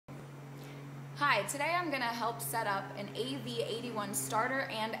Hi, today I'm going to help set up an AV81 starter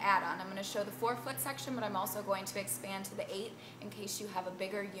and add-on. I'm going to show the 4-foot section, but I'm also going to expand to the 8 in case you have a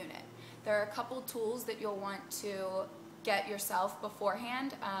bigger unit. There are a couple tools that you'll want to get yourself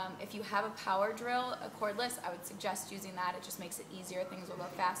beforehand. If you have a power drill, a cordless, I would suggest using that. It just makes it easier, things will go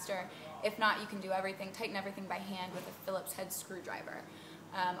faster. If not, you can do everything, tighten everything by hand with a Phillips head screwdriver.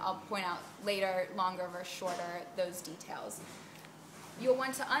 I'll point out later, longer versus shorter, those details. You'll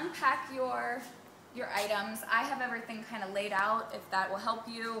want to unpack your items. I have everything kind of laid out. If that will help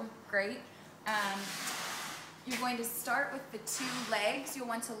you, great. You're going to start with the 2 legs. You'll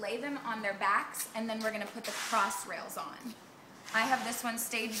want to lay them on their backs, and then we're going to put the cross rails on. I have this one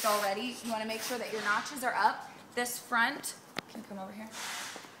staged already. You want to make sure that your notches are up. This front, can you come over here?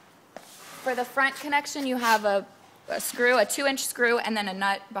 For the front connection, you have a screw, a 2-inch screw, and then a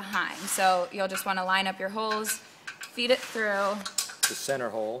nut behind. So you'll just want to line up your holes, feed it through. The center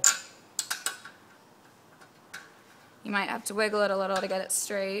hole. You might have to wiggle it a little to get it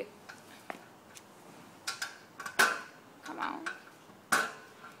straight. Come on.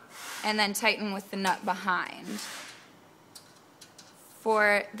 And then tighten with the nut behind.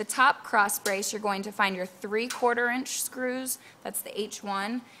 For the top cross brace, you're going to find your 3/4 inch screws. That's the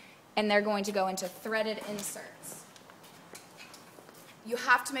H1. And they're going to go into threaded inserts. You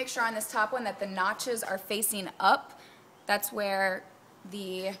have to make sure on this top one that the notches are facing up. That's where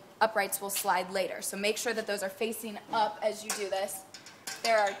the uprights will slide later. So make sure that those are facing up as you do this.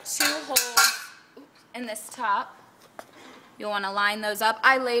 There are 2 holes in this top. You'll want to line those up.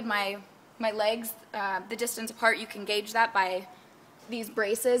 I laid my legs the distance apart. You can gauge that by these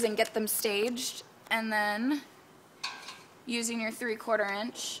braces and get them staged. And then using your 3/4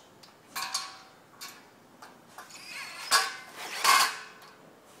 inch,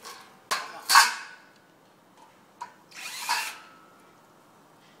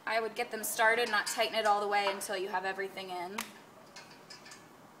 I would get them started, not tighten it all the way until you have everything in.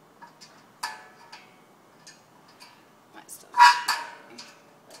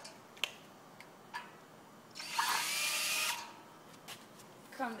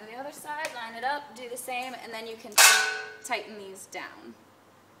 Come to the other side, line it up, do the same, and then you can tighten these down.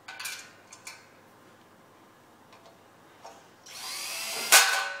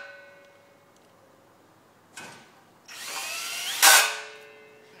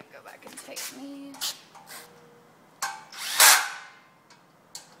 And tighten these.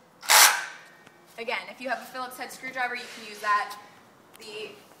 Again, if you have a Phillips head screwdriver, you can use that.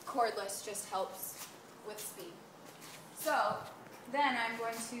 The cordless just helps with speed. So then I'm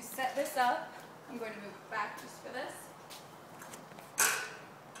going to set this up. I'm going to move back just for this.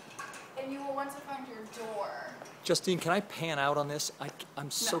 And you will want to find your door. Justine, can I pan out on this?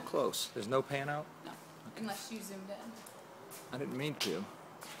 I'm so close. There's no pan out? No, okay. Unless you zoomed in. I didn't mean to.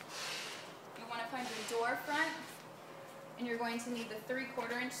 You want to find your door front, and you're going to need the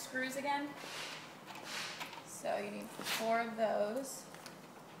 3/4 inch screws again. So you need 4 of those.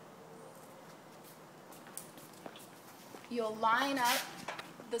 You'll line up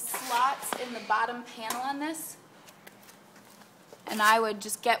the slots in the bottom panel on this, and I would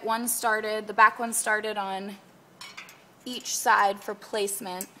just get one started, the back one started on each side for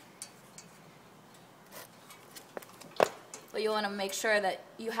placement. But you'll want to make sure that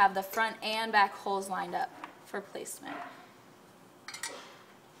you have the front and back holes lined up for placement.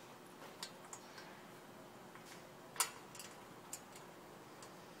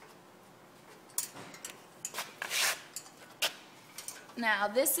 Now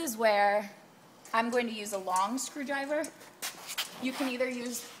this is where I'm going to use a long screwdriver. You can either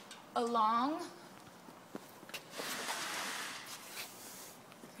use a long,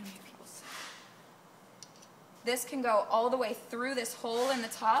 this can go all the way through this hole in the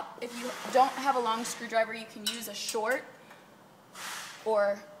top. If you don't have a long screwdriver, you can use a short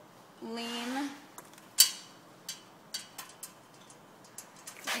or lean.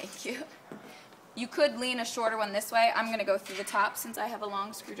 Thank you. You could lean a shorter one this way. I'm going to go through the top since I have a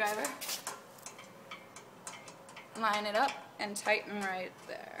long screwdriver. Line it up and tighten right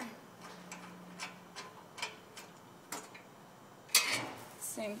there.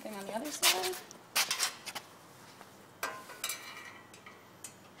 Same thing on the other side.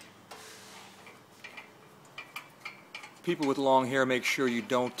 People with long hair, make sure you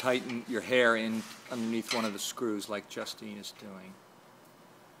don't tighten your hair in underneath one of the screws like Justine is doing.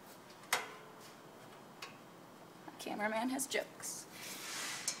 Cameraman has jokes.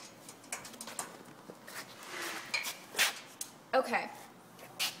 Okay,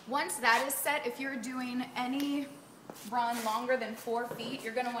 once that is set, if you're doing any run longer than 4 feet,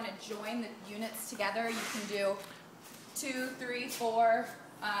 you're going to want to join the units together. You can do 2, 3, 4,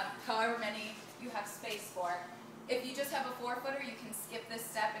 however many you have space for. If you just have a 4-footer, you can skip this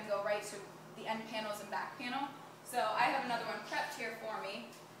step and go right to the end panels and back panel. So I have another one prepped here for me.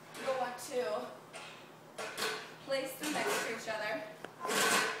 You'll want to place them next to each other,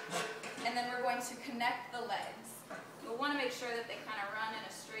 and then we're going to connect the legs. You'll want to make sure that they kind of run in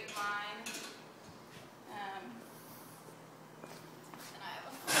a straight line. And I have a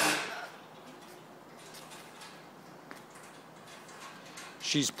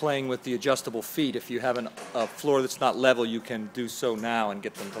She's playing with the adjustable feet. If you have a floor that's not level, you can do so now and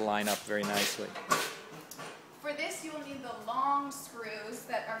get them to line up very nicely. For this, you will need the long screws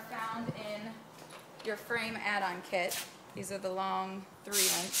that are found in your frame add-on kit. These are the long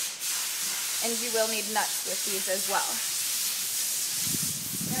 3-inch. And you will need nuts with these as well.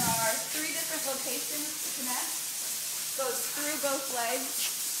 There are 3 different locations to connect. Goes through both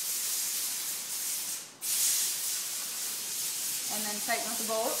legs. And then tighten with the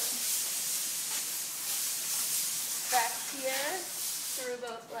bolt. Back here, through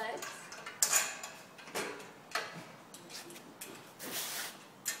both legs.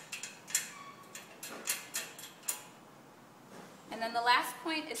 And then the last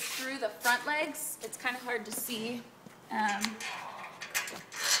point is through the front legs. It's kind of hard to see.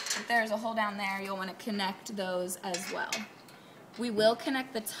 If there's a hole down there, you'll want to connect those as well. We will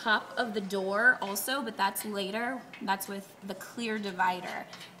connect the top of the door also, but that's later. That's with the clear divider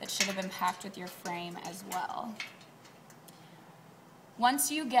that should have been packed with your frame as well.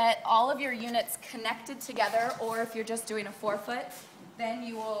 Once you get all of your units connected together, or if you're just doing a 4-foot, then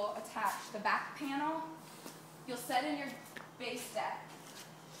you will attach the back panel. You'll set in your base deck.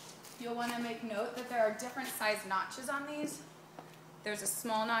 You'll want to make note that there are different size notches on these. There's a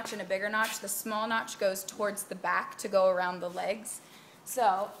small notch and a bigger notch. The small notch goes towards the back to go around the legs.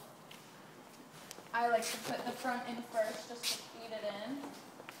 So I like to put the front in first just to feed it in.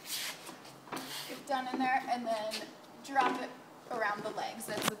 Get done in there and then drop it around the legs.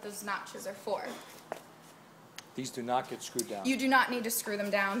 That's what those notches are for. These do not get screwed down. You do not need to screw them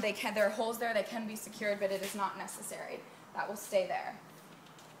down. There are holes there. They can be secured, but it is not necessary. That will stay there.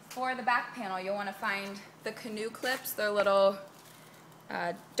 For the back panel, you'll want to find the canoe clips. They're little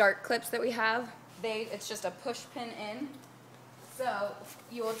dart clips that we have. It's just a push pin in. So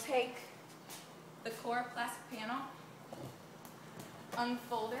you will take the core plastic panel,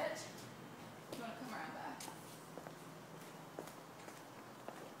 unfold it. You want to come around back.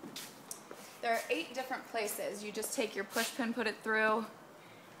 There are 8 different places. You just take your push pin, put it through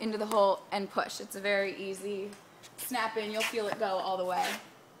into the hole, and push. It's a very easy snap in. You'll feel it go all the way.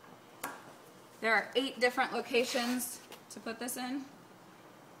 There are 8 different locations to put this in.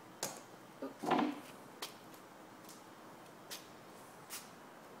 Oops.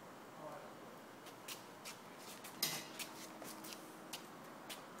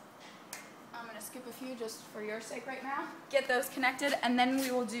 I'm going to skip a few just for your sake right now. Get those connected, and then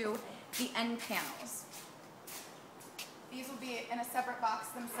we will do the end panels. These will be in a separate box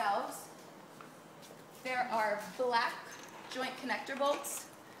themselves. There are black joint connector bolts.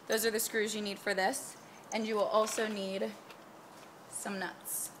 Those are the screws you need for this. And you will also need some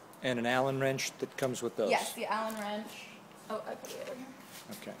nuts. And an Allen wrench that comes with those? Yes, the Allen wrench. Oh, I put it over here.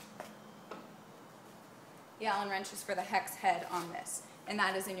 Okay. The Allen wrench is for the hex head on this, and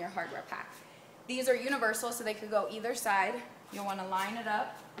that is in your hardware pack. These are universal, so they could go either side. You'll want to line it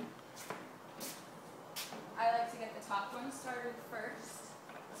up. I like to get the top one started first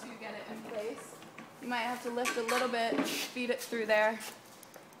to get it in place. You might have to lift a little bit, feed it through there,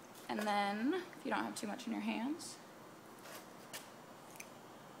 and then, if you don't have too much in your hands,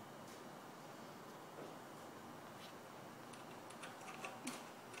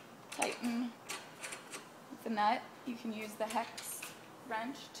 tighten with the nut. You can use the hex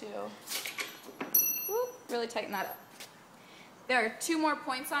wrench to really tighten that up. There are 2 more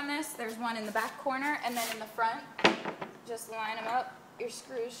points on this. There's one in the back corner and then in the front. Just line them up. Your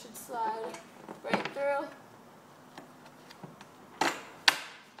screws should slide right through.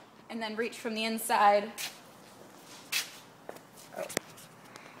 And then reach from the inside.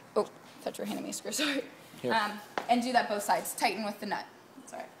 Oh, I thought you were handing me a screw, sorry. And do that both sides. Tighten with the nut.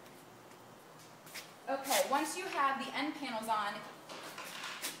 That's all right. Okay, once you have the end panels on,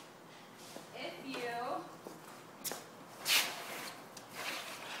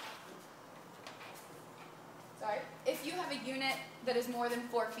 if you have a unit that is more than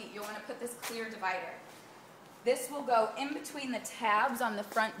 4 feet, you'll want to put this clear divider. This will go in between the tabs on the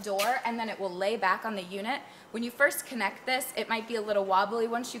front door, and then it will lay back on the unit. When you first connect this, it might be a little wobbly.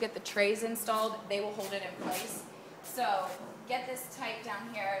 Once you get the trays installed, they will hold it in place. So get this tight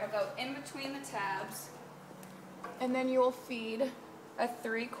down here. It'll go in between the tabs, and then you will feed a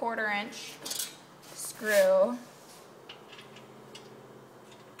 3/4 inch screw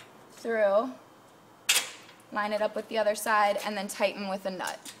through, line it up with the other side, and then tighten with a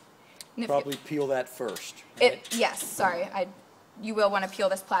nut. Probably peel that first, right? Yes, sorry. You will want to peel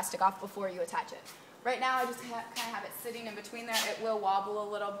this plastic off before you attach it. Right now I just kind of have it sitting in between there. It will wobble a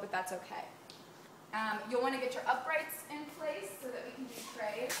little, but that's okay. You'll want to get your uprights in place so that we can do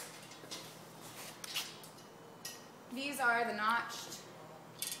trays. These are the notched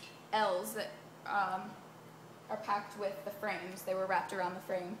L's that are packed with the frames. They were wrapped around the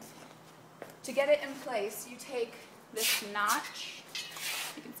frame. To get it in place, you take this notch.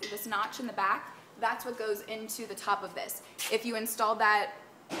 You can see this notch in the back. That's what goes into the top of this. If you installed that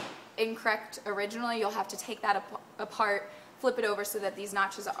incorrect originally, you'll have to take that apart, flip it over so that these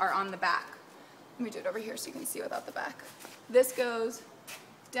notches are on the back. Let me do it over here so you can see without the back. This goes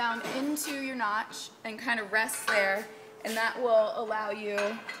down into your notch and kind of rests there, and that will allow you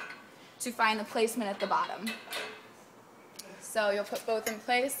to find the placement at the bottom. So you'll put both in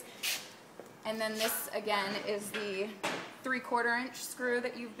place, and then this again is the 3/4 inch screw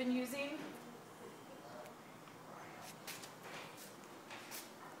that you've been using.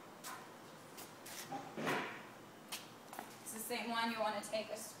 It's the same one. You want to take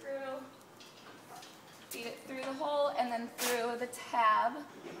a screw, feed it through the hole and then through the tab.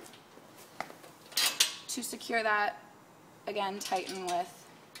 To secure that, again, tighten with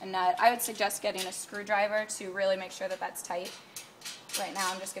a nut. I would suggest getting a screwdriver to really make sure that that's tight. Right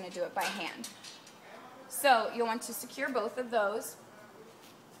now I'm just going to do it by hand. So you'll want to secure both of those.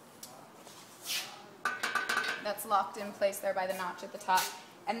 That's locked in place there by the notch at the top.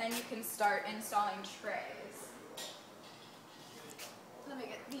 And then you can start installing trays. Let me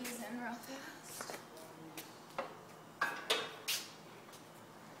get these in real fast.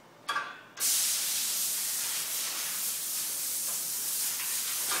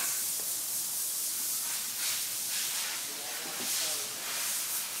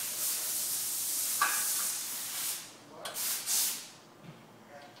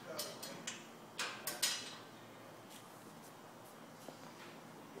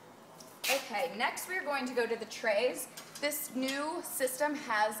 Okay, next we're going to go to the trays. This new system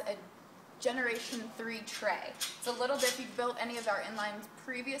has a Generation 3 tray. It's a little bit, if you've built any of our inlines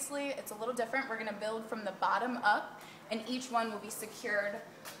previously, it's a little different. We're going to build from the bottom up, and each one will be secured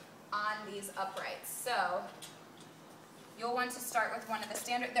on these uprights. So you'll want to start with one of the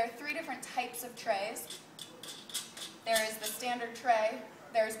standard, there are 3 different types of trays. There is the standard tray,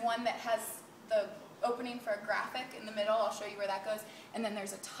 there's one that has the opening for a graphic in the middle. I'll show you where that goes. And then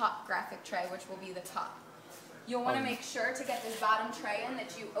there's a top graphic tray, which will be the top. You'll want to make sure to get this bottom tray in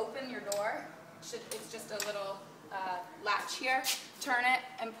that you open your door. It's just a little latch here. Turn it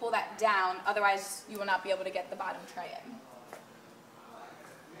and pull that down. Otherwise, you will not be able to get the bottom tray in.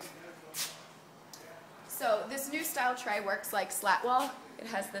 So this new style tray works like slat wall. It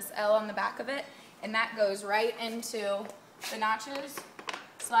has this L on the back of it, and that goes right into the notches.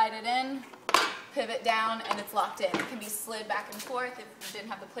 Slide it in, pivot down, and it's locked in. It can be slid back and forth if you didn't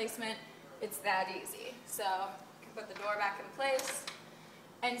have the placement. It's that easy. So you can put the door back in place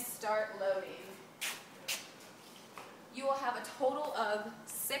and start loading. You will have a total of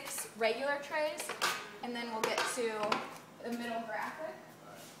 6 regular trays, and then we'll get to the middle graphic.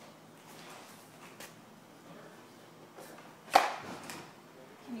 You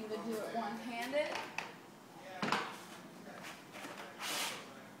can either do it one-handed.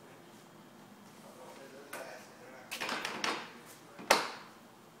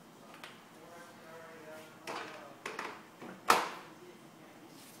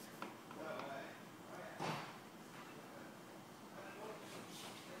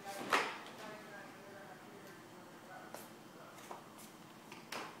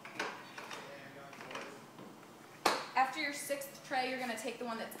 After your 6th tray, you're going to take the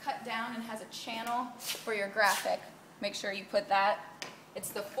one that's cut down and has a channel for your graphic. Make sure you put that. It's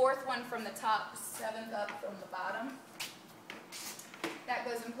the 4th one from the top, 7th up from the bottom. That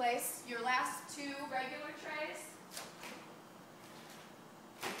goes in place. Your last 2 regular trays.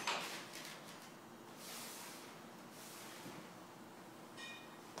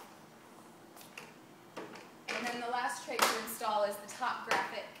 And then the last tray to install is the top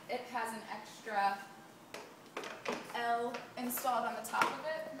graphic. It has an extra L installed on the top of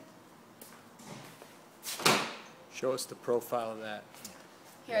it. Show us the profile of that.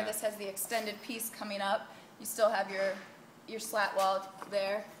 Here, Yeah. this has the extended piece coming up. You still have your slat wall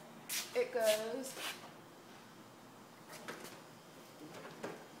there. It goes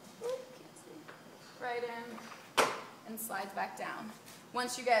right in and slides back down.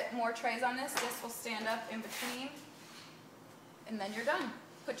 Once you get more trays on this will stand up in between, and then you're done.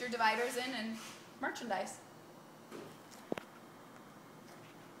 Put your dividers in and merchandise.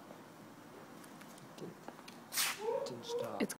 Didn't stop. It's